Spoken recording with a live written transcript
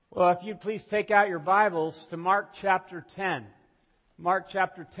Well, if you'd please take out your Bibles to Mark chapter 10. Mark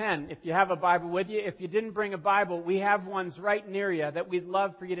chapter 10. If you have a Bible with you, if you didn't bring a Bible, we have ones right near you that we'd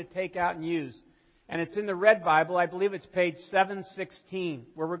love for you to take out and use. And it's in the Red Bible. I believe it's page 716,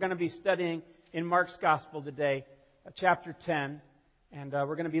 where we're going to be studying in Mark's Gospel today, chapter 10. And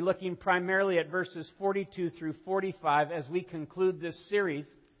we're going to be looking primarily at verses 42 through 45 as we conclude this series,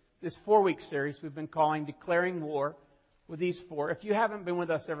 this 4-week series we've been calling Declaring War with these four. If you haven't been with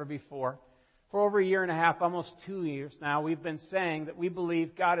us ever before, for over a year and a half, almost 2 years now, we've been saying that we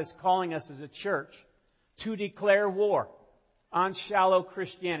believe God is calling us as a church to declare war on shallow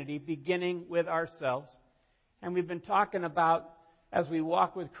Christianity, beginning with ourselves. And we've been talking about, as we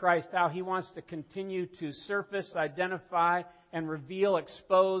walk with Christ, how He wants to continue to surface, identify, and reveal,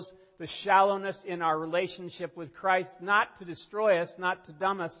 expose the shallowness in our relationship with Christ, not to destroy us, not to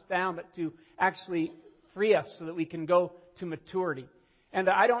dumb us down, but to actually free us so that we can go to maturity. And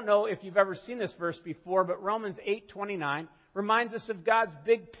I don't know if you've ever seen this verse before, but Romans 8:29 reminds us of God's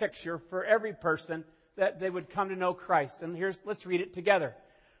big picture for every person that they would come to know Christ. And let's read it together.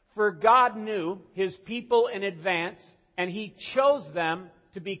 For God knew His people in advance, and He chose them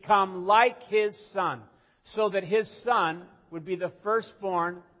to become like His Son, so that His Son would be the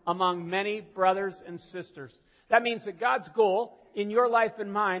firstborn among many brothers and sisters. That means that God's goal in your life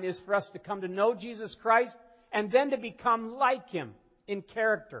and mine is for us to come to know Jesus Christ and then to become like Him in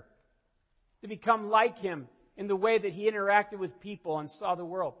character. To become like Him in the way that He interacted with people and saw the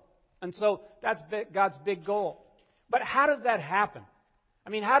world. And so that's God's big goal. But how does that happen? I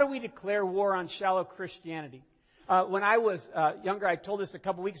mean, how do we declare war on shallow Christianity? When I was younger, I told this a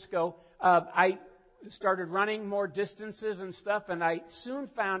couple weeks ago, I started running more distances and stuff, and I soon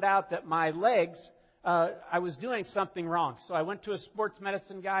found out that my legs, I was doing something wrong. So I went to a sports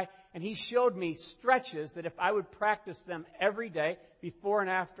medicine guy, and he showed me stretches that if I would practice them every day, before and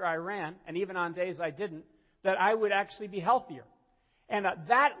after I ran, and even on days I didn't, that I would actually be healthier. And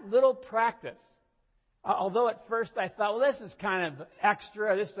that little practice, although at first I thought, well, this is kind of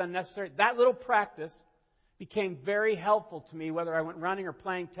extra, this is unnecessary, that little practice became very helpful to me, whether I went running or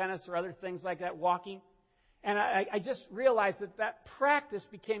playing tennis or other things like that, walking. And I just realized that practice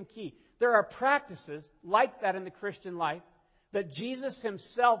became key. There are practices like that in the Christian life that Jesus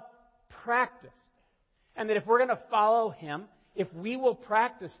Himself practiced. And that if we're going to follow Him, if we will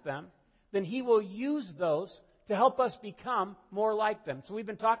practice them, then He will use those to help us become more like them. So we've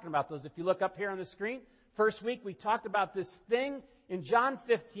been talking about those. If you look up here on the screen, first week we talked about this thing in John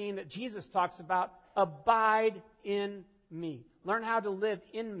 15 that Jesus talks about, abide in me. Learn how to live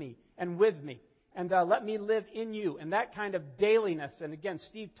in me and with me. And let me live in you. And that kind of dailiness. And again,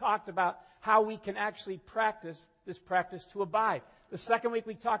 Steve talked about how we can actually practice this practice to abide. The second week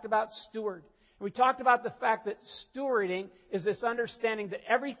we talked about steward. And we talked about the fact that stewarding is this understanding that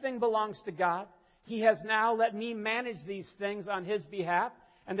everything belongs to God. He has now let me manage these things on His behalf.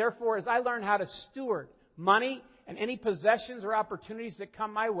 And therefore, as I learn how to steward money and any possessions or opportunities that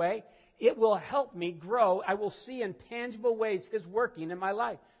come my way, it will help me grow. I will see in tangible ways His working in my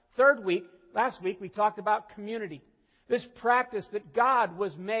life. Last week, we talked about community. This practice that God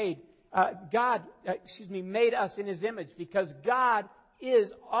was made us in His image, because God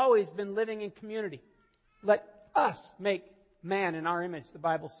is always been living in community. Let us make man in our image, the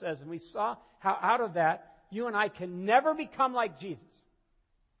Bible says. And we saw how out of that, you and I can never become like Jesus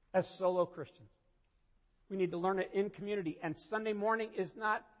as solo Christians. We need to learn it in community. And Sunday morning is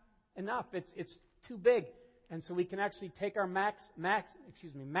not enough. It's too big. And so we can actually take our mask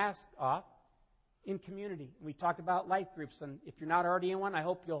off in community. And we talked about life groups. And if you're not already in one, I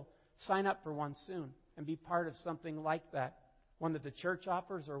hope you'll sign up for one soon and be part of something like that. One that the church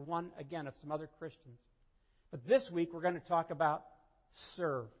offers, or one, again, of some other Christians. But this week, we're going to talk about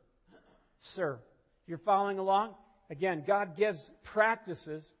serve. Serve. If you're following along, again, God gives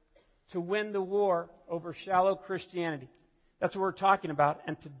practices to win the war over shallow Christianity. That's what we're talking about.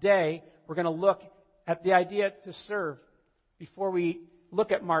 And today, we're going to look at the idea to serve. Before we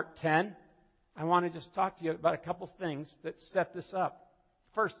look at Mark 10, I want to just talk to you about a couple things that set this up.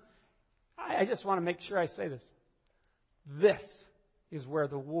 First, I just want to make sure I say this. This is where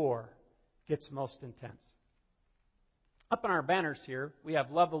the war gets most intense. Up on our banners here, we have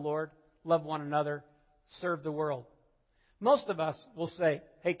love the Lord, love one another, serve the world. Most of us will say,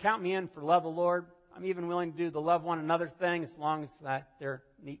 hey, count me in for love the Lord. I'm even willing to do the love one another thing as long as they're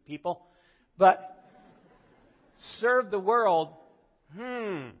neat people. But serve the world,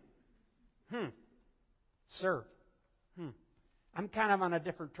 serve. I'm kind of on a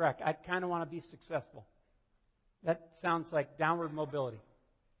different track. I kind of want to be successful. That sounds like downward mobility.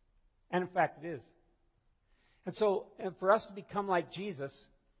 And in fact, it is. And so, for us to become like Jesus,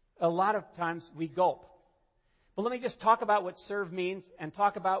 a lot of times we gulp. But let me just talk about what serve means and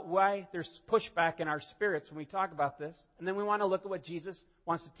talk about why there's pushback in our spirits when we talk about this. And then we want to look at what Jesus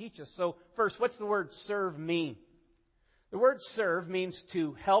wants to teach us. So first, what's the word serve mean? The word serve means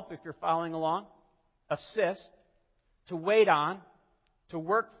to help, if you're following along, assist, to wait on, to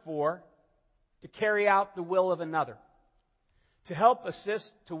work for, to carry out the will of another. To help,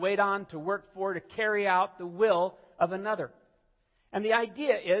 assist, to wait on, to work for, to carry out the will of another. And the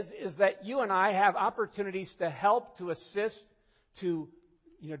idea is that you and I have opportunities to help, to assist, to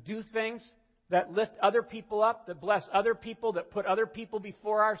do things that lift other people up, that bless other people, that put other people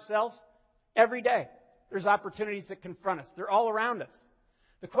before ourselves. Every day, there's opportunities that confront us. They're all around us.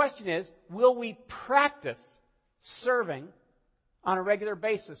 The question is, will we practice serving on a regular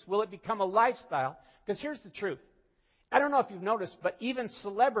basis? Will it become a lifestyle? Because here's the truth. I don't know if you've noticed, but even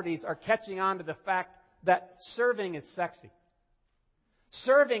celebrities are catching on to the fact that serving is sexy.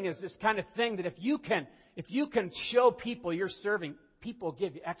 Serving is this kind of thing that if you can show people you're serving, people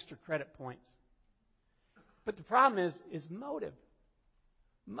give you extra credit points. But the problem is motive.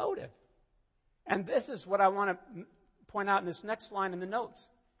 Motive. And this is what I want to point out in this next line in the notes.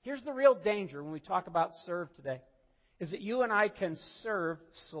 Here's the real danger when we talk about serve today, is that you and I can serve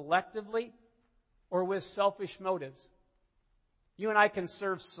selectively or with selfish motives. You and I can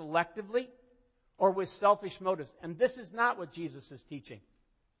serve selectively or with selfish motives. And this is not what Jesus is teaching.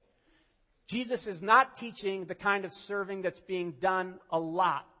 Jesus is not teaching the kind of serving that's being done a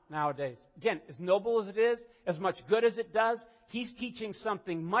lot nowadays. Again, as noble as it is, as much good as it does, he's teaching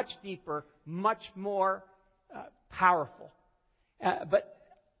something much deeper, much more powerful. But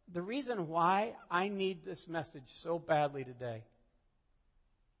the reason why I need this message so badly today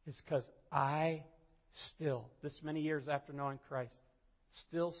is because I still, this many years after knowing Christ,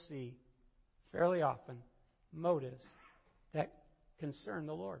 still see fairly often motives that concern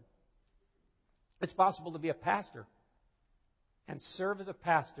the Lord. It's possible to be a pastor and serve as a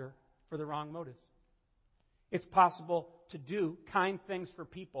pastor for the wrong motives. It's possible to do kind things for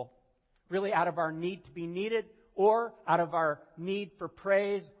people, really out of our need to be needed, or out of our need for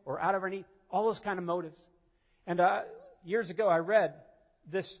praise, or out of our need, all those kind of motives. And years ago I read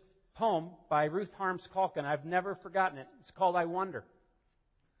this poem by Ruth Harms Calkin. I've never forgotten it. It's called I Wonder.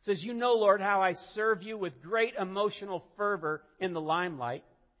 It says, "You know, Lord, how I serve you with great emotional fervor in the limelight.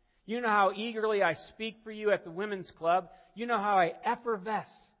 You know how eagerly I speak for you at the women's club. You know how I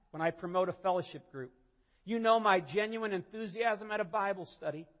effervesce when I promote a fellowship group. You know my genuine enthusiasm at a Bible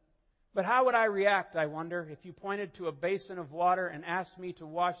study. But how would I react, I wonder, if you pointed to a basin of water and asked me to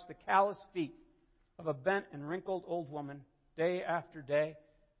wash the callous feet of a bent and wrinkled old woman day after day,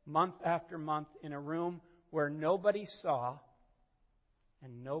 month after month, in a room where nobody saw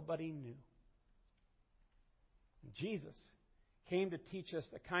and nobody knew?" And Jesus came to teach us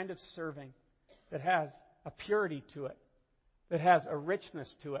a kind of serving that has a purity to it, that has a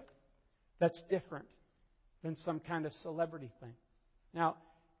richness to it, that's different than some kind of celebrity thing. Now,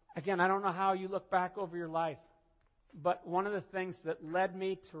 again, I don't know how you look back over your life, but one of the things that led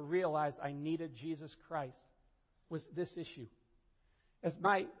me to realize I needed Jesus Christ was this issue. As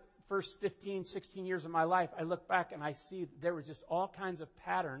my first 15, 16 years of my life, I look back and I see there were just all kinds of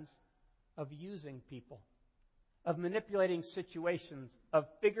patterns of using people, of manipulating situations, of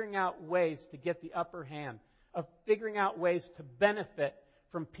figuring out ways to get the upper hand, of figuring out ways to benefit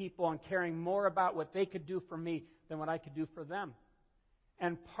from people and caring more about what they could do for me than what I could do for them.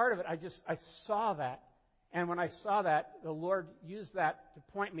 And part of it, I saw that. And when I saw that, the Lord used that to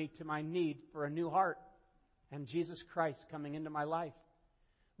point me to my need for a new heart and Jesus Christ coming into my life.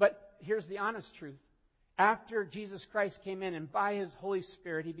 But here's the honest truth. After Jesus Christ came in and by His Holy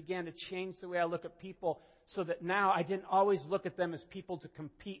Spirit, He began to change the way I look at people so that now I didn't always look at them as people to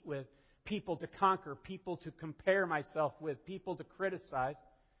compete with, people to conquer, people to compare myself with, people to criticize.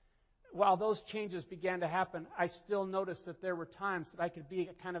 While those changes began to happen, I still noticed that there were times that I could be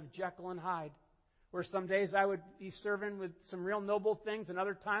a kind of Jekyll and Hyde, where some days I would be serving with some real noble things, and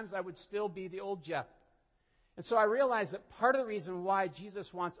other times I would still be the old Jeff. And so I realized that part of the reason why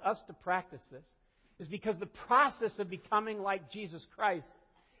Jesus wants us to practice this is because the process of becoming like Jesus Christ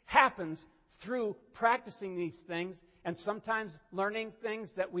happens through practicing these things and sometimes learning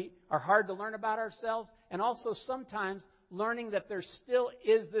things that are hard to learn about ourselves, and also sometimes learning that there still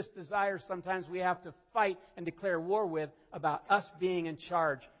is this desire sometimes we have to fight and declare war with about us being in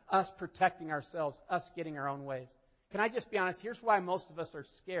charge, us protecting ourselves, us getting our own ways. Can I just be honest? Here's why most of us are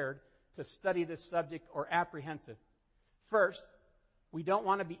scared to study this subject or apprehensive. First, we don't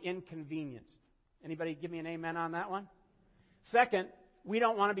want to be inconvenienced. Anybody give me an amen on that one? Second, we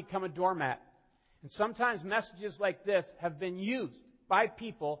don't want to become a doormat. And sometimes messages like this have been used by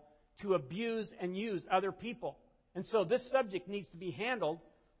people to abuse and use other people. And so this subject needs to be handled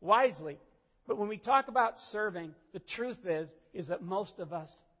wisely. But when we talk about serving, the truth is that most of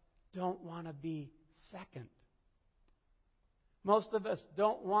us don't want to be second. Most of us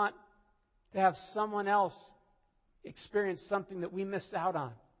don't want to have someone else experience something that we missed out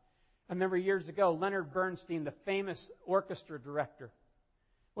on. I remember years ago, Leonard Bernstein, the famous orchestra director,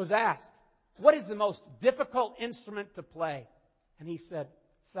 was asked, what is the most difficult instrument to play? And he said,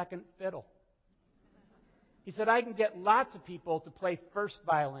 second fiddle. He said, I can get lots of people to play first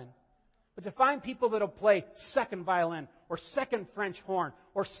violin. But to find people that will play second violin or second French horn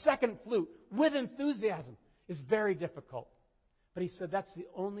or second flute with enthusiasm is very difficult. But he said that's the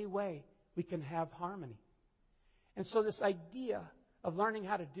only way we can have harmony. And so this idea of learning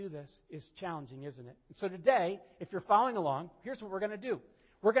how to do this is challenging, isn't it? And so today, if you're following along, here's what we're going to do.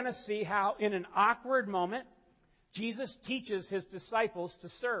 We're going to see how in an awkward moment, Jesus teaches his disciples to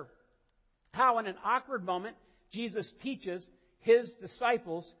serve. How in an awkward moment, Jesus teaches his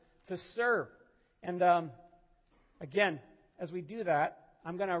disciples to serve. And again, as we do that,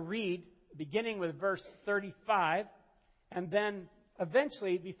 I'm going to read beginning with verse 35, and then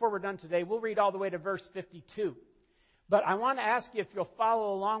eventually, before we're done today, we'll read all the way to verse 52. But I want to ask you if you'll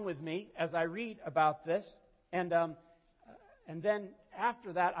follow along with me as I read about this, and then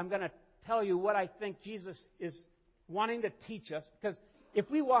after that, I'm going to tell you what I think Jesus is wanting to teach us. Because if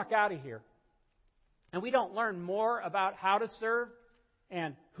we walk out of here and we don't learn more about how to serve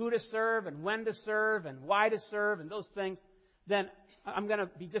and who to serve and when to serve and why to serve and those things, then I'm going to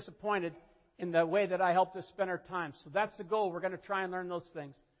be disappointed in the way that I helped us spend our time. So that's the goal. We're going to try and learn those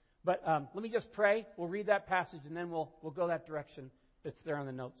things. But let me just pray. We'll read that passage and then we'll go that direction that's there on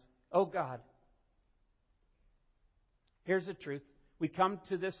the notes. Oh God, here's the truth. We come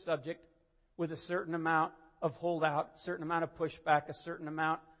to this subject with a certain amount of holdout, a certain amount of pushback, a certain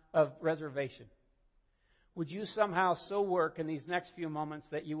amount of reservation. Would you somehow so work in these next few moments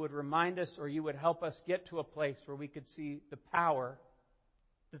that you would remind us or you would help us get to a place where we could see the power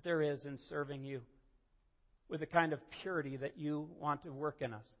that there is in serving you with the kind of purity that you want to work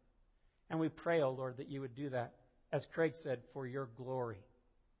in us. And we pray, oh Lord, that you would do that, as Craig said, for your glory.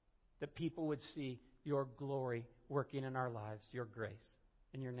 That people would see your glory working in our lives, your grace.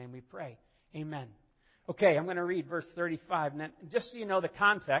 In your name we pray. Amen. Okay, I'm going to read verse 35. And then, just so you know the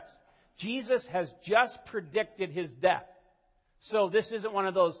context, Jesus has just predicted his death. So this isn't one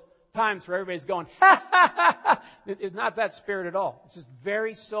of those times where everybody's going, ha, ha, ha, ha. It's not that spirit at all. It's just a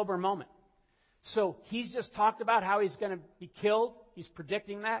very sober moment. So he's just talked about how he's going to be killed. He's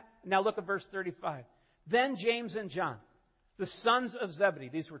predicting that. Now look at verse 35. Then James and John, the sons of Zebedee,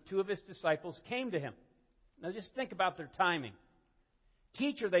 these were two of his disciples, came to him. Now just think about their timing.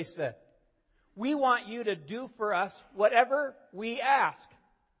 Teacher, they said, we want you to do for us whatever we ask.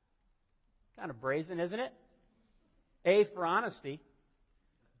 Kind of brazen, isn't it? A for honesty.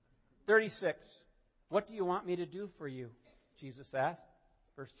 36. What do you want me to do for you? Jesus asked.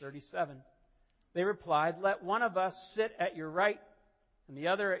 Verse 37. They replied, let one of us sit at your right and the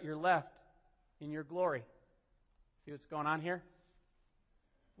other at your left in your glory. See what's going on here?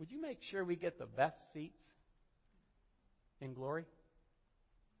 Would you make sure we get the best seats in glory?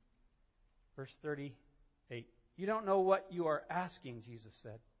 Verse 38. You don't know what you are asking, Jesus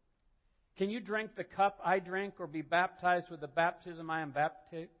said. Can you drink the cup I drink or be baptized with the baptism I am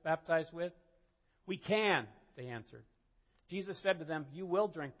baptized with? We can, they answered. Jesus said to them, you will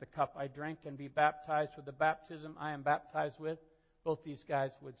drink the cup I drink and be baptized with the baptism I am baptized with. Both these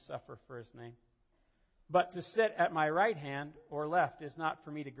guys would suffer for his name. But to sit at my right hand or left is not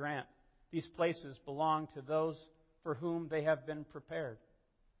for me to grant. These places belong to those for whom they have been prepared.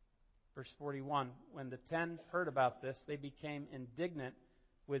 Verse 41, when the 10 heard about this, they became indignant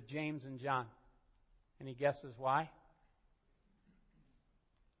with James and John. Any guesses why?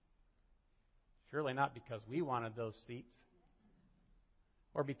 Surely not because we wanted those seats.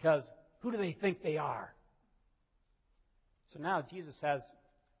 Or because, who do they think they are? So now Jesus has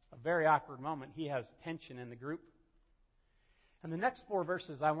a very awkward moment. He has tension in the group. And the next 4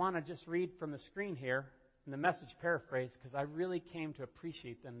 verses I want to just read from the screen here in the Message paraphrase because I really came to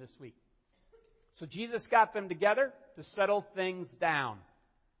appreciate them this week. So Jesus got them together to settle things down.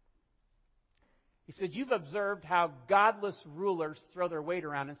 He said, you've observed how godless rulers throw their weight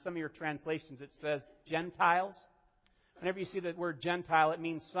around. In some of your translations it says Gentiles. Whenever you see the word Gentile, it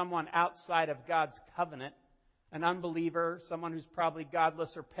means someone outside of God's covenant, an unbeliever, someone who's probably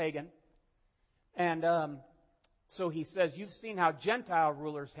godless or pagan. And so he says, you've seen how Gentile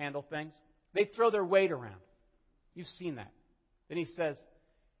rulers handle things. They throw their weight around. You've seen that. Then he says,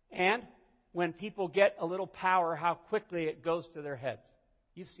 and when people get a little power, how quickly it goes to their heads.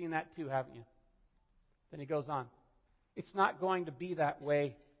 You've seen that too, haven't you? Then he goes on. It's not going to be that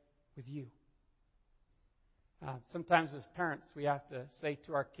way with you. Sometimes as parents, we have to say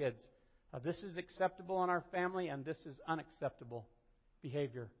to our kids, this is acceptable in our family and this is unacceptable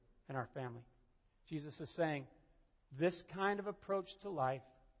behavior in our family. Jesus is saying, this kind of approach to life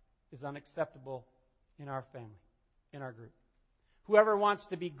is unacceptable in our family, in our group. Whoever wants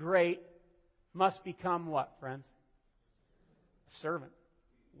to be great must become what, friends? A servant.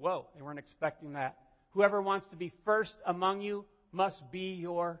 Whoa, they weren't expecting that. Whoever wants to be first among you must be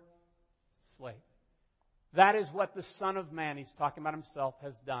your slave. That is what the Son of Man, he's talking about himself,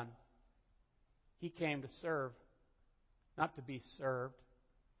 has done. He came to serve, not to be served,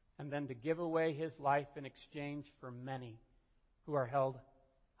 and then to give away his life in exchange for many who are held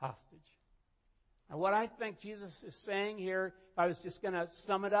hostage. Now, what I think Jesus is saying here, if I was just going to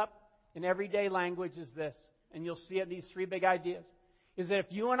sum it up in everyday language, is this, and you'll see it in these three big ideas, is that if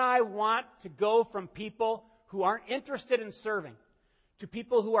you and I want to go from people who aren't interested in serving to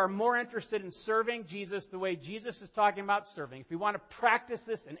people who are more interested in serving Jesus the way Jesus is talking about serving, if we want to practice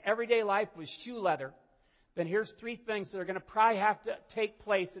this in everyday life with shoe leather, then here's three things that are going to probably have to take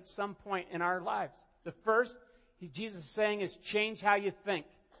place at some point in our lives. The first, Jesus is saying, is change how you think.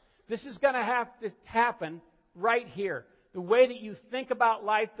 This is going to have to happen right here. The way that you think about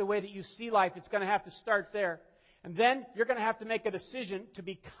life, the way that you see life, it's going to have to start there. And then you're going to have to make a decision to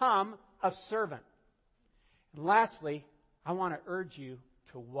become a servant. And lastly, I want to urge you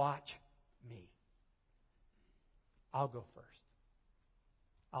to watch me. I'll go first.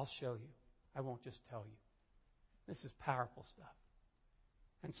 I'll show you. I won't just tell you. This is powerful stuff.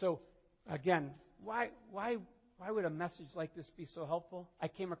 And so, again, why would a message like this be so helpful? I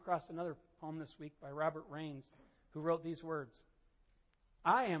came across another poem this week by Robert Raines, who wrote these words.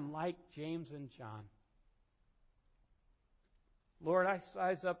 I am like James and John. Lord, I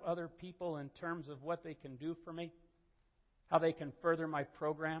size up other people in terms of what they can do for me, how they can further my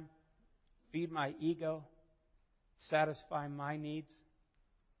program, feed my ego, satisfy my needs,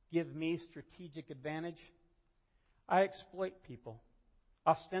 give me strategic advantage. I exploit people,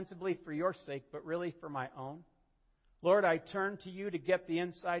 ostensibly for your sake, but really for my own. Lord, I turn to you to get the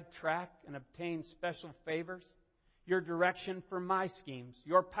inside track and obtain special favors, your direction for my schemes,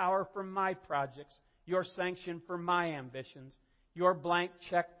 your power for my projects, your sanction for my ambitions, your blank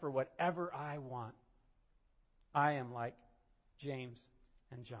check for whatever I want. I am like James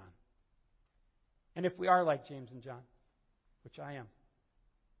and John. And if we are like James and John, which I am,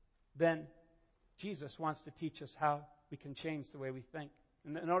 then Jesus wants to teach us how we can change the way we think.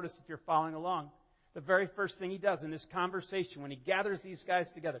 And notice, if you're following along, the very first thing he does in this conversation when he gathers these guys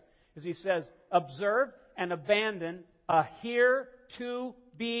together is he says, observe and abandon a here to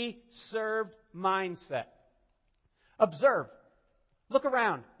be served mindset. Observe. Look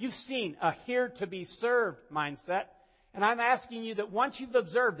around. You've seen a here to be served mindset. And I'm asking you that once you've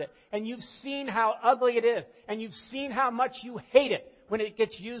observed it and you've seen how ugly it is and you've seen how much you hate it when it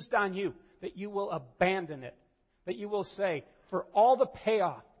gets used on you, that you will abandon it. That you will say, for all the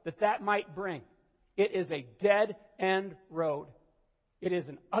payoff that might bring, it is a dead-end road. It is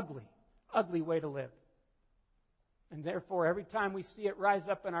an ugly, ugly way to live. And therefore, every time we see it rise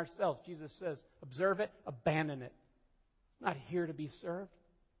up in ourselves, Jesus says, observe it, abandon it. It's not here to be served.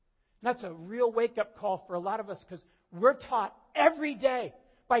 And that's a real wake-up call for a lot of us, because we're taught every day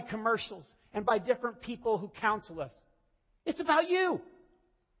by commercials and by different people who counsel us. It's about you.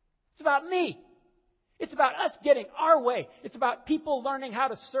 It's about me. It's about us getting our way. It's about people learning how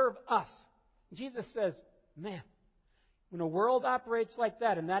to serve us. Jesus says, man, when a world operates like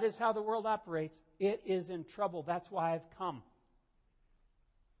that, and that is how the world operates, it is in trouble. That's why I've come.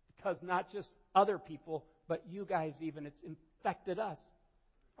 Because not just other people, but you guys even, it's infected us,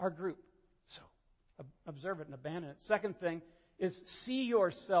 our group. So, observe it and abandon it. Second thing is see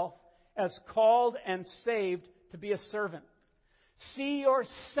yourself as called and saved to be a servant. See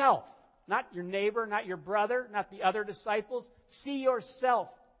yourself, not your neighbor, not your brother, not the other disciples. See yourself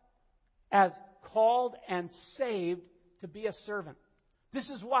as called and saved to be a servant. This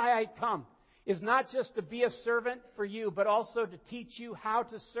is why I come, is not just to be a servant for you, but also to teach you how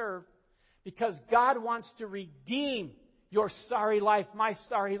to serve, because God wants to redeem your sorry life, my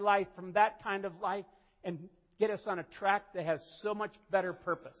sorry life, from that kind of life and get us on a track that has so much better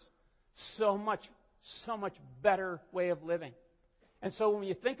purpose, so much better way of living. And so when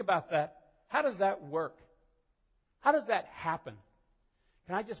you think about that, how does that work? How does that happen?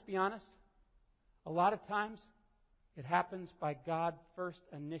 Can I just be honest? A lot of times, it happens by God first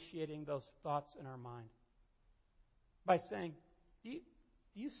initiating those thoughts in our mind. By saying, do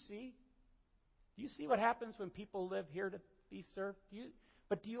you see what happens when people live here to be served?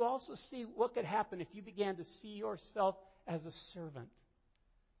 But do you also see what could happen if you began to see yourself as a servant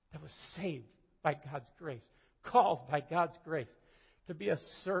that was saved by God's grace, called by God's grace to be a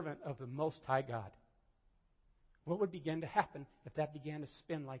servant of the Most High God? What would begin to happen if that began to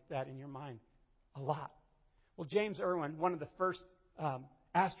spin like that in your mind? A lot. Well, James Irwin, one of the first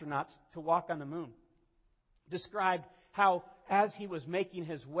astronauts to walk on the moon, described how as he was making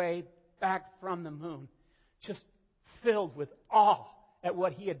his way back from the moon, just filled with awe at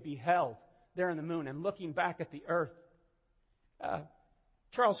what he had beheld there in the moon and looking back at the earth.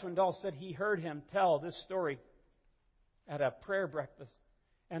 Charles Swindoll said he heard him tell this story at a prayer breakfast.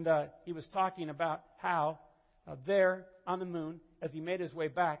 And he was talking about how there on the moon, as he made his way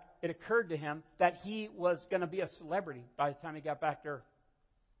back, it occurred to him that he was going to be a celebrity by the time he got back to Earth.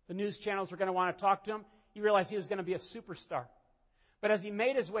 The news channels were going to want to talk to him. He realized he was going to be a superstar. But as he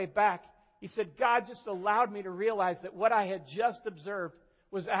made his way back, he said, God just allowed me to realize that what I had just observed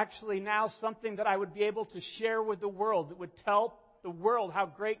was actually now something that I would be able to share with the world, that would tell the world how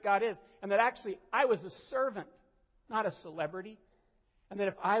great God is, and that actually I was a servant, not a celebrity. And that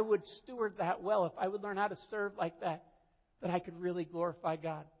if I would steward that well, if I would learn how to serve like that, that I could really glorify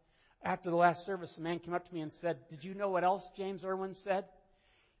God. After the last service, a man came up to me and said, did you know what else James Irwin said?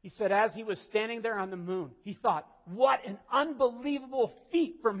 He said, as he was standing there on the moon, he thought, what an unbelievable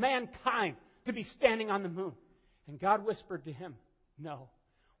feat for mankind to be standing on the moon. And God whispered to him, no,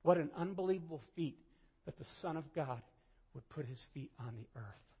 what an unbelievable feat that the Son of God would put his feet on the earth.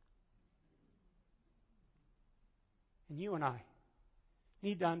 And you and I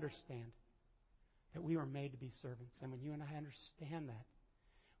need to understand that we were made to be servants. And when you and I understand that,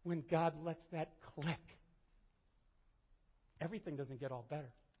 when God lets that click, everything doesn't get all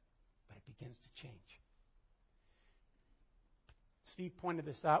better, but it begins to change. Steve pointed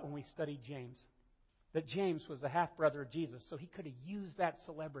this out when we studied James, that James was the half-brother of Jesus, so he could have used that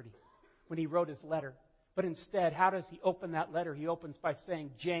celebrity when he wrote his letter. But instead, how does he open that letter? He opens by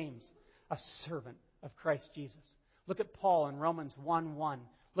saying, James, a servant of Christ Jesus. Look at Paul in Romans 1:1.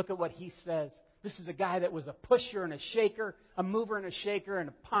 Look at what he says. This is a guy that was a pusher and a shaker, a mover and a shaker and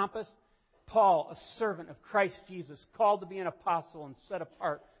a pompous. Paul, a servant of Christ Jesus, called to be an apostle and set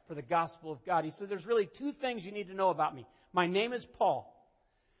apart for the gospel of God. He said, there's really two things you need to know about me. My name is Paul,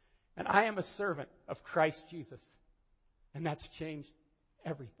 and I am a servant of Christ Jesus. And that's changed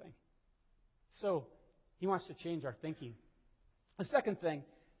everything. So, he wants to change our thinking. The second thing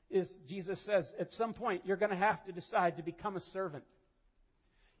is, Jesus says, at some point, you're going to have to decide to become a servant.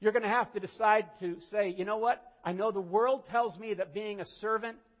 You're going to have to decide to say, you know what? I know the world tells me that being a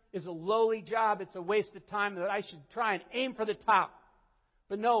servant is a lowly job. It's a waste of time, that I should try and aim for the top.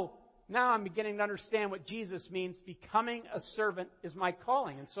 But no, now I'm beginning to understand what Jesus means. Becoming a servant is my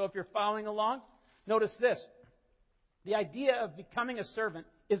calling. And so if you're following along, notice this. The idea of becoming a servant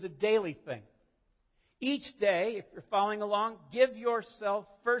is a daily thing. Each day, if you're following along, give yourself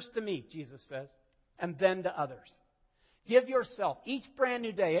first to me, Jesus says, and then to others. Give yourself each brand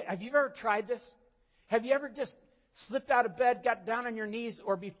new day. Have you ever tried this? Have you ever just slipped out of bed, got down on your knees,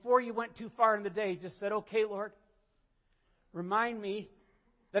 or before you went too far in the day, just said, okay, Lord, remind me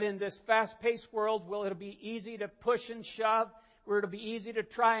that in this fast-paced world, it'll be easy to push and shove, where it'll be easy to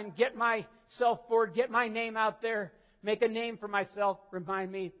try and get myself forward, get my name out there, make a name for myself.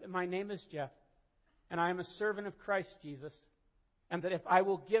 Remind me that my name is Jeff, and I am a servant of Christ Jesus, and that if I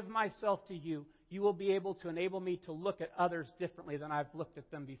will give myself to you, you will be able to enable me to look at others differently than I've looked at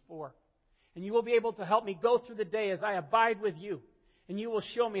them before. And you will be able to help me go through the day as I abide with you. And you will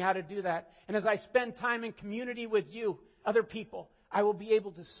show me how to do that. And as I spend time in community with you, other people, I will be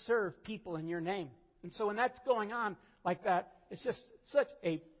able to serve people in your name. And so when that's going on like that, it's just such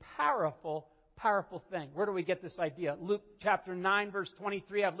a powerful, powerful thing. Where do we get this idea? Luke chapter 9, verse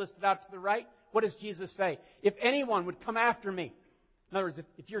 23, I've listed out to the right. What does Jesus say? If anyone would come after me, in other words,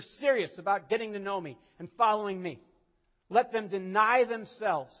 if you're serious about getting to know me and following me, let them deny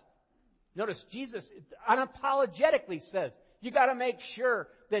themselves. Notice Jesus unapologetically says, you got to make sure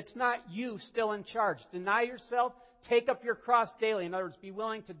that it's not you still in charge. Deny yourself, take up your cross daily. In other words, be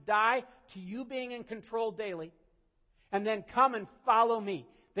willing to die to you being in control daily, and then come and follow me.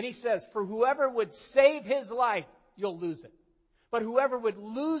 Then he says, for whoever would save his life, you'll lose it. But whoever would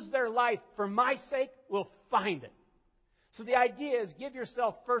lose their life for my sake will find it. So the idea is give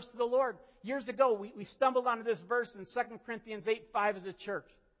yourself first to the Lord. Years ago, we stumbled onto this verse in 2 Corinthians 8:5 as a church.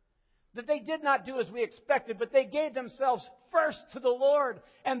 That they did not do as we expected, but they gave themselves first to the Lord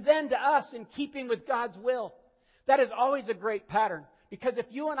and then to us in keeping with God's will. That is always a great pattern. Because if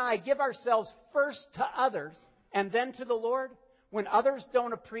you and I give ourselves first to others and then to the Lord, when others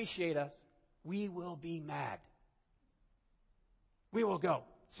don't appreciate us, we will be mad. we will go.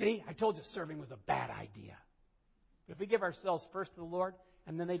 See, I told you serving was a bad idea. But if we give ourselves first to the Lord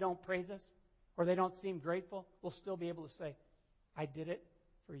and then they don't praise us or they don't seem grateful, we'll still be able to say, I did it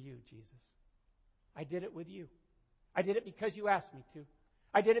for you, Jesus. I did it with you. I did it because you asked me to.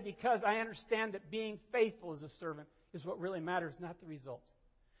 I did it because I understand that being faithful as a servant is what really matters, not the results.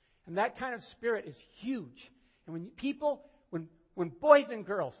 And that kind of spirit is huge. And when boys and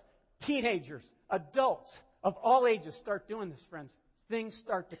girls, teenagers, adults of all ages start doing this, friends, things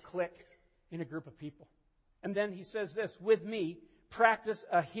start to click in a group of people. And then he says this, with me, practice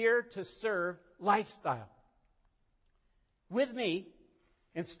a here-to-serve lifestyle. With me,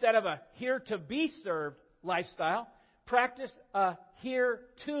 instead of a here-to-be-served lifestyle, practice a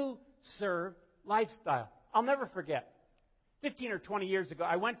here-to-serve lifestyle. I'll never forget, 15 or 20 years ago,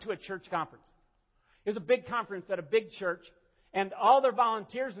 I went to a church conference. It was a big conference at a big church, and all their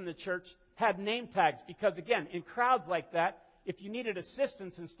volunteers in the church had name tags because, again, in crowds like that, if you needed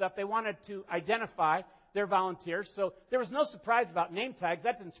assistance and stuff, they wanted to identify their volunteers. So there was no surprise about name tags.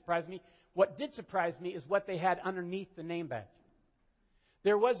 That didn't surprise me. What did surprise me is what they had underneath the name badge.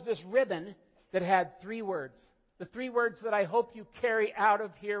 There was this ribbon that had 3 words. The 3 words that I hope you carry out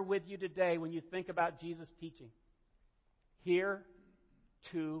of here with you today when you think about Jesus' teaching. Here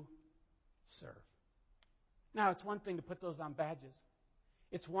to serve. Now, it's one thing to put those on badges.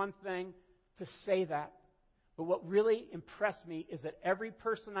 It's one thing to say that. But what really impressed me is that every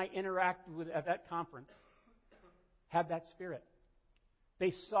person I interacted with at that conference had that spirit. They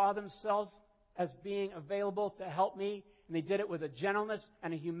saw themselves as being available to help me, and they did it with a gentleness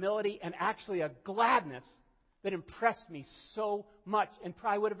and a humility and actually a gladness that impressed me so much and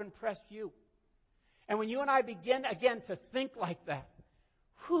probably would have impressed you. And when you and I begin again to think like that,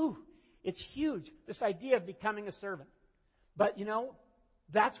 it's huge, this idea of becoming a servant. But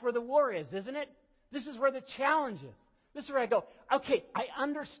that's where the war is, isn't it? This is where the challenge is. This is where I go, okay, I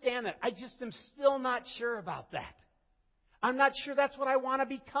understand that. I just am still not sure about that. I'm not sure that's what I want to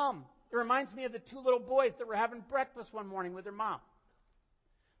become. It reminds me of the 2 little boys that were having breakfast one morning with their mom.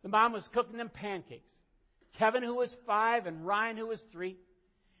 The mom was cooking them pancakes. Kevin, who was 5, and Ryan, who was 3.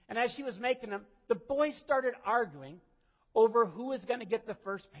 And as she was making them, the boys started arguing over who was going to get the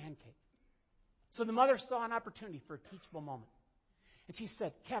first pancake. So the mother saw an opportunity for a teachable moment. And she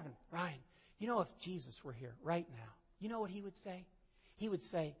said, Kevin, Ryan, if Jesus were here right now, you know what he would say? He would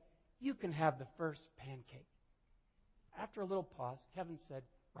say, you can have the first pancake. After a little pause, Kevin said,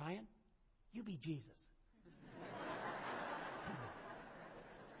 Ryan, you be Jesus.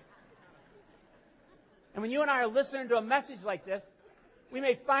 And when you and I are listening to a message like this, we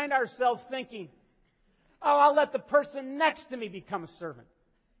may find ourselves thinking, I'll let the person next to me become a servant.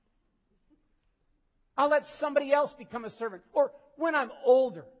 I'll let somebody else become a servant. Or when I'm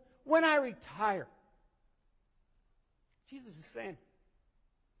older, when I retire. Jesus is saying,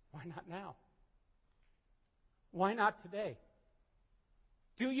 why not now? Why not today?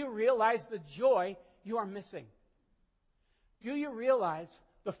 Do you realize the joy you are missing? Do you realize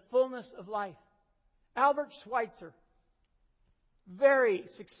the fullness of life? Albert Schweitzer, very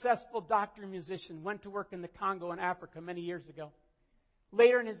successful doctor and musician, went to work in the Congo in Africa many years ago.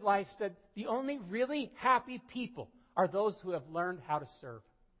 Later in his life said, the only really happy people are those who have learned how to serve.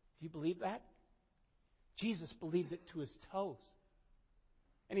 Do you believe that? Jesus believed it to his toes.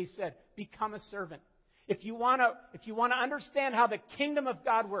 And he said, become a servant. If you want to understand how the kingdom of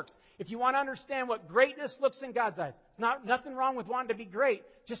God works, if you want to understand what greatness looks in God's eyes, nothing wrong with wanting to be great.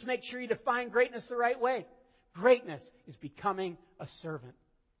 Just make sure you define greatness the right way. Greatness is becoming a servant.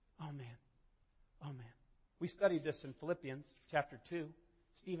 Oh man. Oh man. We studied this in Philippians chapter 2.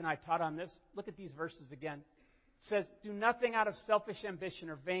 Steve and I taught on this. Look at these verses again. It says, do nothing out of selfish ambition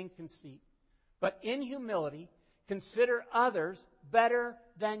or vain conceit, but in humility consider others better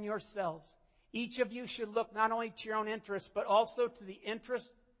than yourselves. Each of you should look not only to your own interests, but also to the interests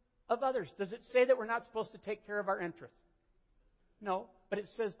of others. Does it say that we're not supposed to take care of our interests? No, but it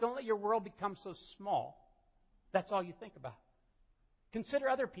says don't let your world become so small. That's all you think about. Consider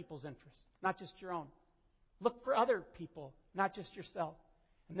other people's interests, not just your own. Look for other people, not just yourself.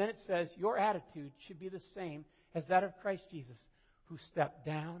 And then it says your attitude should be the same as that of Christ Jesus, who stepped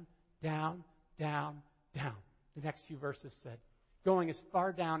down, down, down, down. The next few verses said, going as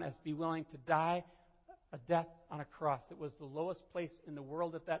far down as be willing to die a death on a cross that was the lowest place in the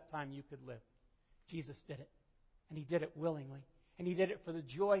world at that time you could live. Jesus did it. And he did it willingly. And he did it for the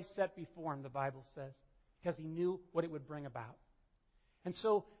joy set before him, the Bible says, because he knew what it would bring about. And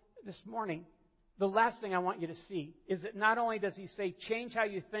so this morning, the last thing I want you to see is that not only does he say, change how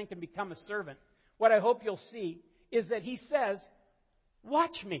you think and become a servant, what I hope you'll see is that he says,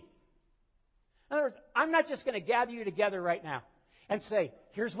 watch me. In other words, I'm not just going to gather you together right now. and say,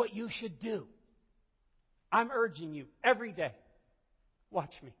 here's what you should do. I'm urging you every day.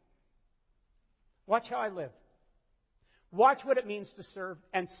 Watch me. Watch how I live. Watch what it means to serve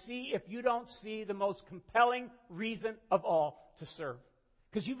and see if you don't see the most compelling reason of all to serve.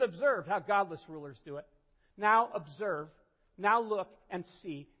 Because you've observed how godless rulers do it. Now observe, now look and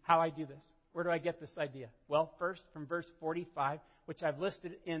see how I do this. Where do I get this idea? Well, first from verse 45, which I've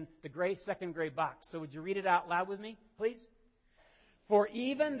listed in the second gray box. So would you read it out loud with me, please? For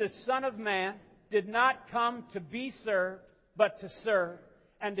even the Son of Man did not come to be served, but to serve,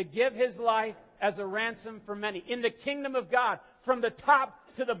 and to give his life as a ransom for many. In the kingdom of God, from the top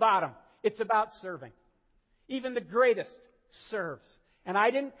to the bottom, it's about serving. Even the greatest serves. And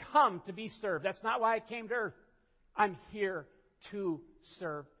I didn't come to be served. That's not why I came to earth. I'm here to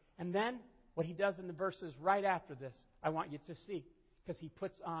serve. And then, what he does in the verses right after this, I want you to see. Because he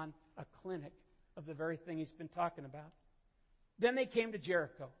puts on a clinic of the very thing he's been talking about. Then they came to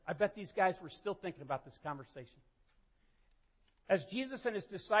Jericho. I bet these guys were still thinking about this conversation. As Jesus and his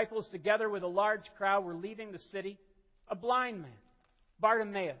disciples, together with a large crowd, were leaving the city, a blind man,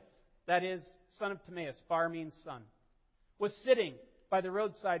 Bartimaeus, that is, son of Timaeus, Bar means son, was sitting by the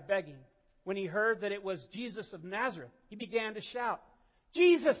roadside begging. When he heard that it was Jesus of Nazareth, he began to shout,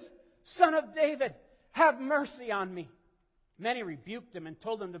 Jesus, Son of David, have mercy on me. Many rebuked him and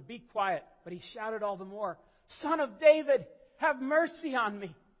told him to be quiet, but he shouted all the more, Son of David, have mercy on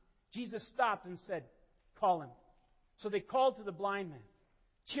me. Jesus stopped and said, call him. So they called to the blind man,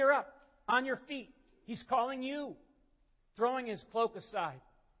 cheer up, on your feet. He's calling you. Throwing his cloak aside,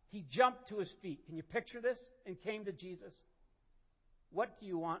 he jumped to his feet. Can you picture this? And came to Jesus. What do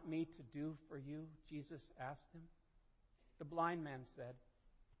you want me to do for you? Jesus asked him. The blind man said,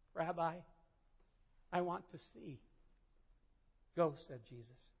 Rabbi, I want to see. Go, said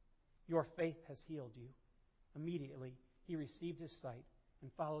Jesus. Your faith has healed you. Immediately, he received his sight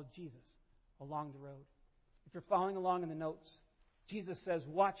and followed Jesus along the road. If you're following along in the notes, Jesus says,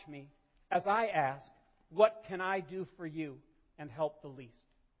 watch me as I ask, what can I do for you and help the least?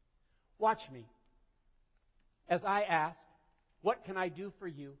 Watch me as I ask, what can I do for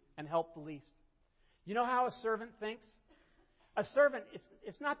you and help the least? You know how a servant thinks? A servant,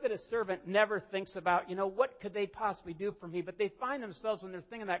 it's not that a servant never thinks about, what could they possibly do for me? But they find themselves, when they're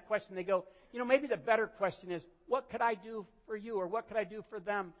thinking that question, they go, maybe the better question is, what could I do for you? Or what could I do for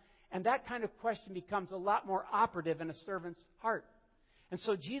them? And that kind of question becomes a lot more operative in a servant's heart. And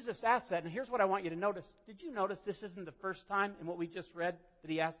so Jesus asked that, and here's what I want you to notice. Did you notice this isn't the first time in what we just read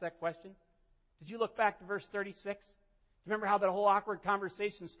that he asked that question? Did you look back to verse 36? Do you remember how that whole awkward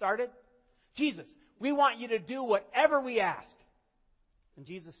conversation started? Jesus, we want you to do whatever we ask. And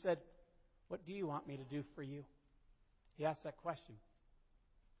Jesus said, what do you want me to do for you? He asked that question.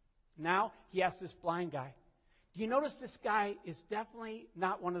 Now he asked this blind guy. Do you notice this guy is definitely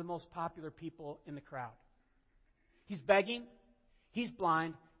not one of the most popular people in the crowd? He's begging. He's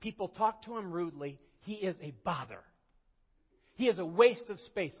blind. People talk to him rudely. He is a bother. He is a waste of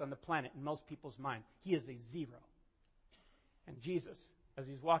space on the planet in most people's mind. He is a zero. And Jesus, as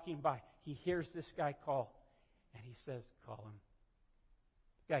he's walking by, he hears this guy call. And he says, call him.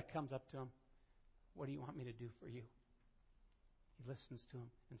 The guy comes up to him. What do you want me to do for you? He listens to him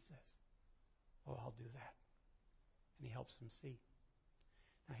and says, oh, I'll do that. And he helps him see.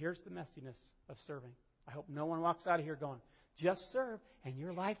 Now here's the messiness of serving. I hope no one walks out of here going, just serve and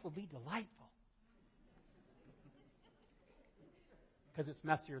your life will be delightful. Because it's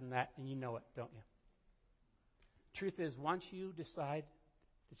messier than that, and you know it, don't you? Truth is, once you decide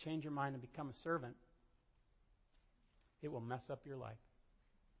to change your mind and become a servant, it will mess up your life.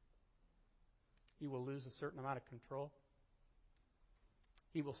 You will lose a certain amount of control.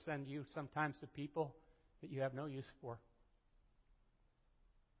 He will send you sometimes to people that you have no use for.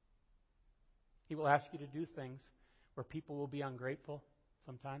 He will ask you to do things where people will be ungrateful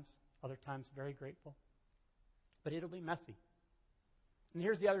sometimes, other times very grateful. But it'll be messy. And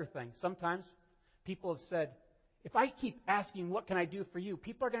here's the other thing. Sometimes people have said, if I keep asking, what can I do for you?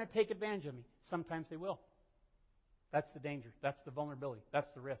 People are going to take advantage of me. Sometimes they will. That's the danger. That's the vulnerability. That's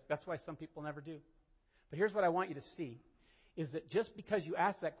the risk. That's why some people never do. But here's what I want you to see, is that just because you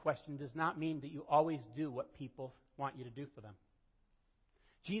ask that question does not mean that you always do what people want you to do for them.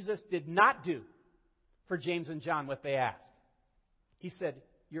 Jesus did not do for James and John what they asked. He said,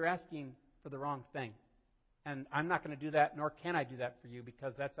 you're asking for the wrong thing. And I'm not going to do that, nor can I do that for you,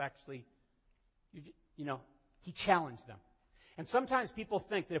 because that's actually, he challenged them. And sometimes people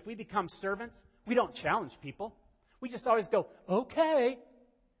think that if we become servants, we don't challenge people. We just always go, okay.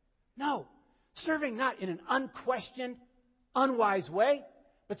 No, serving not in an unquestioned, unwise way,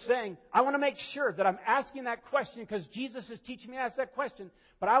 but saying, I want to make sure that I'm asking that question because Jesus is teaching me to ask that question,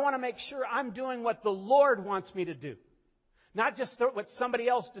 but I want to make sure I'm doing what the Lord wants me to do. Not just what somebody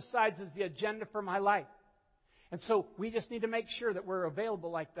else decides is the agenda for my life. And so we just need to make sure that we're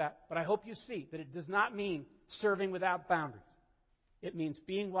available like that. But I hope you see that it does not mean serving without boundaries. It means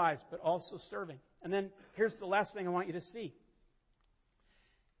being wise, but also serving. And then here's the last thing I want you to see.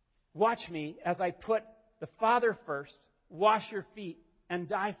 Watch me as I put the Father first, wash your feet, and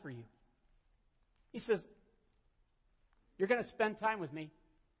die for you. He says, you're going to spend time with me.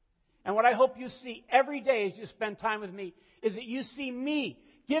 And what I hope you see every day as you spend time with me is that you see me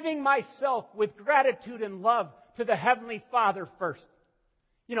giving myself with gratitude and love to the Heavenly Father first.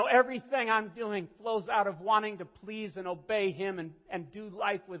 You know, everything I'm doing flows out of wanting to please and obey Him and do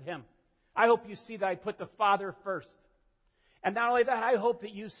life with Him. I hope you see that I put the Father first. And not only that, I hope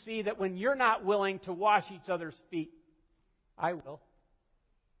that you see that when you're not willing to wash each other's feet, I will.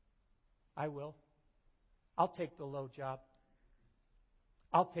 I will. I'll take the low job.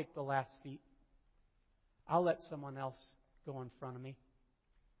 I'll take the last seat. I'll let someone else go in front of me.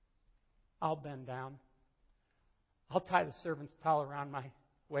 I'll bend down. I'll tie the servant's towel around my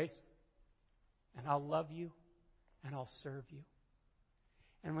waist. And I'll love you. And I'll serve you.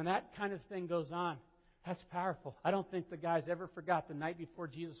 And when that kind of thing goes on, that's powerful. I don't think the guys ever forgot the night before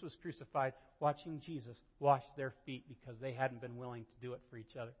Jesus was crucified, watching Jesus wash their feet because they hadn't been willing to do it for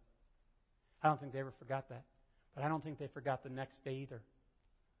each other. I don't think they ever forgot that. But I don't think they forgot the next day either.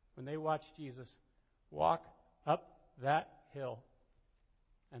 When they watched Jesus walk up that hill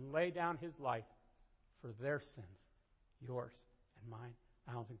and lay down His life for their sins, yours and mine,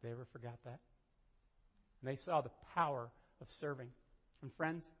 I don't think they ever forgot that. And they saw the power of serving. And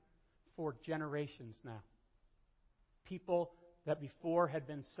friends, for generations now, people that before had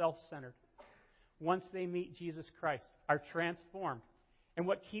been self-centered, once they meet Jesus Christ, are transformed. And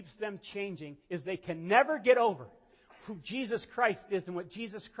what keeps them changing is they can never get over who Jesus Christ is and what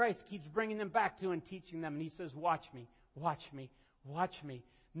Jesus Christ keeps bringing them back to and teaching them. And He says, watch me, watch me, watch me.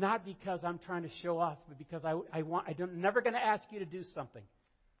 Not because I'm trying to show off, but because I'm never going to ask you to do something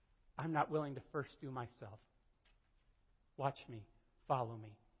I'm not willing to first do myself. Watch me, follow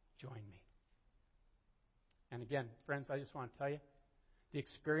me, join me. And again, friends, I just want to tell you, the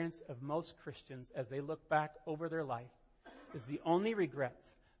experience of most Christians as they look back over their life is the only regrets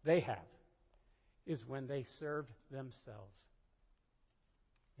they have is when they served themselves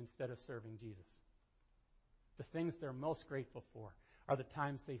instead of serving Jesus. The things they're most grateful for are the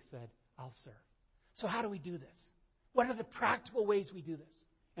times they said, I'll serve. So how do we do this? What are the practical ways we do this?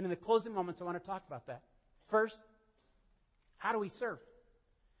 And in the closing moments, I want to talk about that. First, how do we serve?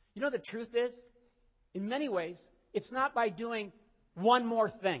 You know, the truth is, in many ways, it's not by doing one more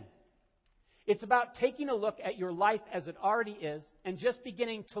thing. It's about taking a look at your life as it already is and just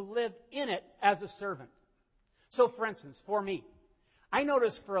beginning to live in it as a servant. So, for instance, for me, I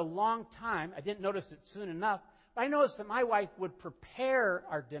noticed for a long time, I didn't notice it soon enough, but I noticed that my wife would prepare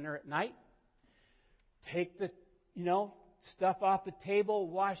our dinner at night, take the, stuff off the table,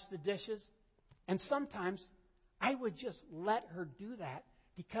 wash the dishes, and sometimes I would just let her do that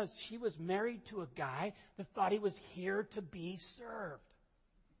because she was married to a guy that thought he was here to be served.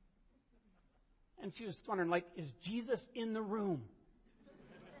 And she was wondering, is Jesus in the room?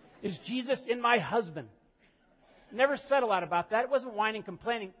 Is Jesus in my husband? Never said a lot about that. It wasn't whining,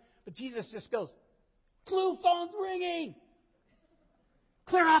 complaining. But Jesus just goes, "Clue phone's ringing.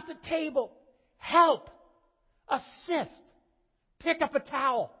 Clear off the table. Help. Assist. Pick up a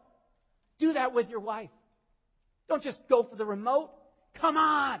towel. Do that with your wife. Don't just go for the remote. Come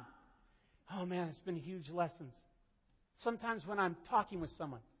on." Oh man, it's been huge lessons. Sometimes when I'm talking with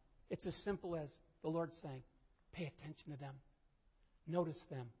someone, it's as simple as the Lord saying, pay attention to them. Notice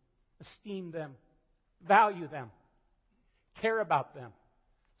them. Esteem them. Value them. Care about them.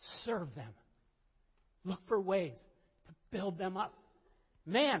 Serve them. Look for ways to build them up.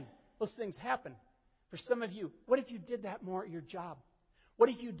 Man, those things happen. For some of you, what if you did that more at your job? What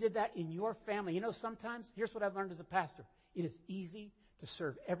if you did that in your family? You know, sometimes, here's what I've learned as a pastor. It is easy to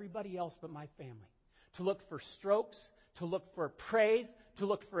serve everybody else but my family. To look for strokes, to look for praise, to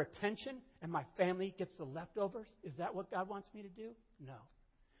look for attention, and my family gets the leftovers? Is that what God wants me to do? No.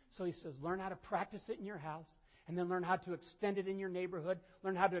 So He says, learn how to practice it in your house, and then learn how to extend it in your neighborhood,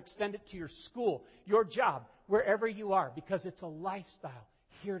 learn how to extend it to your school, your job, wherever you are, because it's a lifestyle.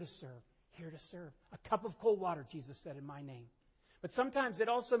 Here to serve, here to serve. A cup of cold water, Jesus said, in my name. But sometimes it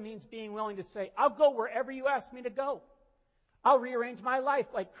also means being willing to say, I'll go wherever you ask me to go. I'll rearrange my life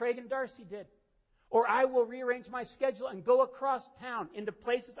like Craig and Darcy did. Or I will rearrange my schedule and go across town into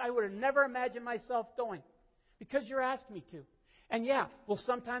places I would have never imagined myself going because you're asking me to. And yeah, will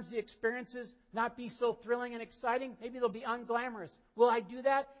sometimes the experiences not be so thrilling and exciting? Maybe they'll be unglamorous. Will I do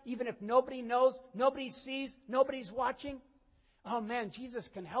that even if nobody knows, nobody sees, nobody's watching? Oh man, Jesus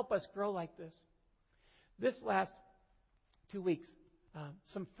can help us grow like this. This last 2 weeks,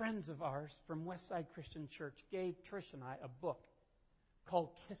 some friends of ours from Westside Christian Church gave Trish and I a book called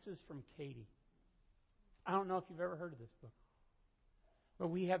Kisses from Katie. I don't know if you've ever heard of this book. But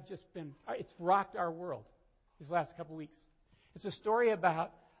we have just been, it's rocked our world these last couple weeks. It's a story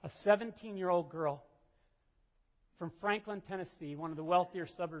about a 17-year-old girl from Franklin, Tennessee, one of the wealthier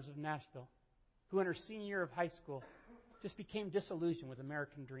suburbs of Nashville, who in her senior year of high school just became disillusioned with the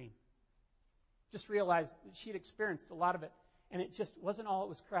American dream. Just realized that she'd experienced a lot of it, and it just wasn't all it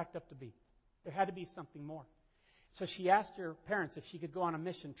was cracked up to be. There had to be something more. So she asked her parents if she could go on a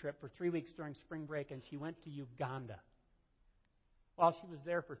mission trip for 3 weeks during spring break, and she went to Uganda. While she was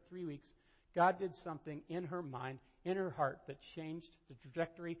there for 3 weeks, God did something in her mind, in her heart, that changed the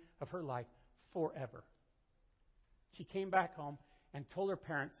trajectory of her life forever. She came back home and told her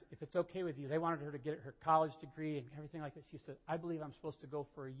parents, if it's okay with you, they wanted her to get her college degree and everything like that. She said, I believe I'm supposed to go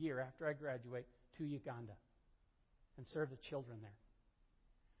for a year after I graduate to Uganda and serve the children there.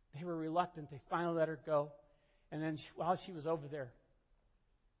 They were reluctant. They finally let her go. And then while she was over there,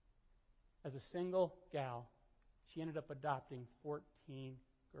 as a single gal, she ended up adopting 14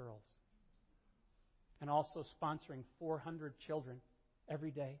 girls and also sponsoring 400 children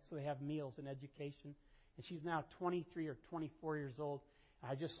every day so they have meals and education. And she's now 23 or 24 years old.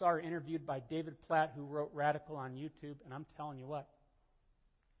 I just saw her interviewed by David Platt, who wrote Radical on YouTube, and I'm telling you what,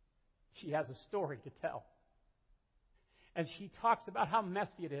 she has a story to tell. And she talks about how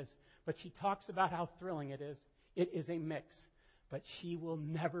messy it is, but she talks about how thrilling it is. It is a mix, but she will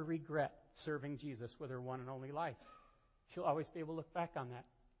never regret serving Jesus with her one and only life. She'll always be able to look back on that.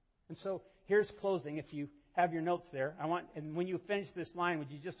 And so here's closing. If you have your notes there, and when you finish this line, would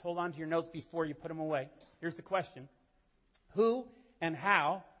you just hold on to your notes before you put them away? Here's the question. Who and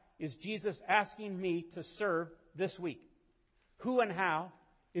how is Jesus asking me to serve this week? Who and how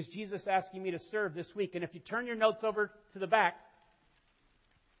is Jesus asking me to serve this week? And if you turn your notes over to the back,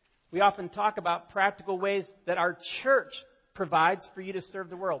 we often talk about practical ways that our church provides for you to serve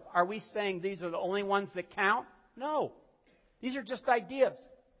the world. Are we saying these are the only ones that count? No. These are just ideas.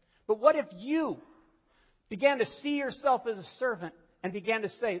 But what if you began to see yourself as a servant and began to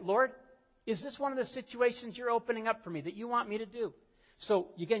say, Lord, is this one of the situations you're opening up for me that you want me to do? So,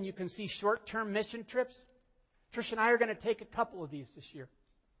 again, you can see short-term mission trips. Trish and I are going to take a couple of these this year.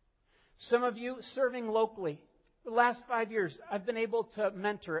 Some of you serving locally. The last 5 years, I've been able to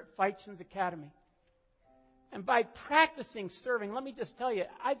mentor at Feichtens Academy. And by practicing serving, let me just tell you,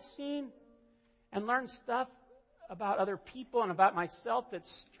 I've seen and learned stuff about other people and about myself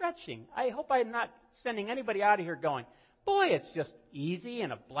that's stretching. I hope I'm not sending anybody out of here going, boy, it's just easy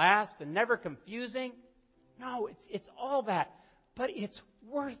and a blast and never confusing. No, it's all that. But it's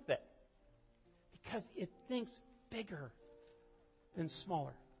worth it because it thinks bigger than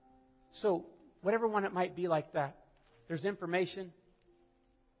smaller. So whatever one it might be like that, there's information.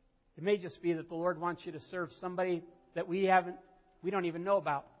 It may just be that the Lord wants you to serve somebody that we don't even know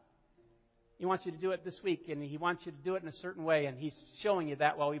about. He wants you to do it this week, and He wants you to do it in a certain way, and He's showing you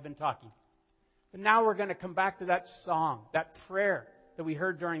that while we've been talking. But now we're going to come back to that song, that prayer that we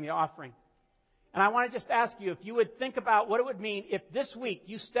heard during the offering. And I want to just ask you if you would think about what it would mean if this week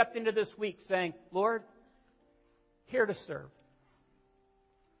you stepped into this week saying, Lord, here to serve.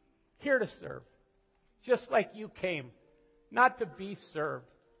 Here to serve. Just like you came, not to be served,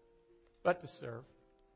 but to serve.